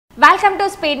Welcome to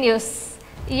speed news.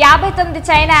 59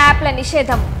 China యాప్ల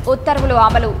నిషేధం, ఉత్తర్వులు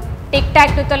అమలు. టిక్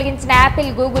టాక్ ను తొలగించిన యాపిల్,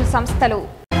 గూగుల్ సంస్థలు.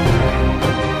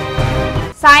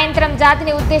 సాయంత్రం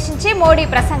జాతిని ఉద్దేశించి మోడీ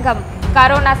ప్రసంగం.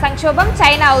 కరోనా సంక్షోభం,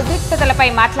 చైనా ఉద్రిక్తతలపై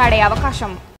మాట్లాడే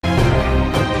అవకాశం.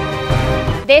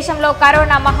 దేశంలో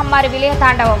కరోనా మహమ్మారి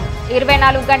విలయతాండవం.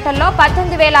 24 గంటల్లో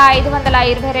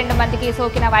 18,522 మందికి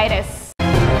సోకిన వైరస్.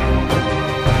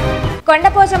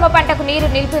 కొండపోచమ్మ పంటకు నీరు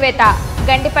నిలిపివేత,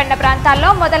 గండిపండ ప్రాంతాల్లో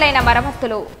మొదలైన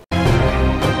మరమ్మతులు.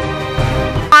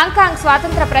 హాంకాంగ్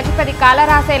స్వాతంత్ర ప్రతిపది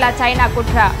కాలరాసేలా చైనా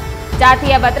కుట్ర.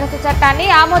 జాతీయ భద్రత చట్టాన్ని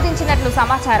ఆమోదించినట్లు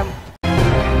సమాచారం.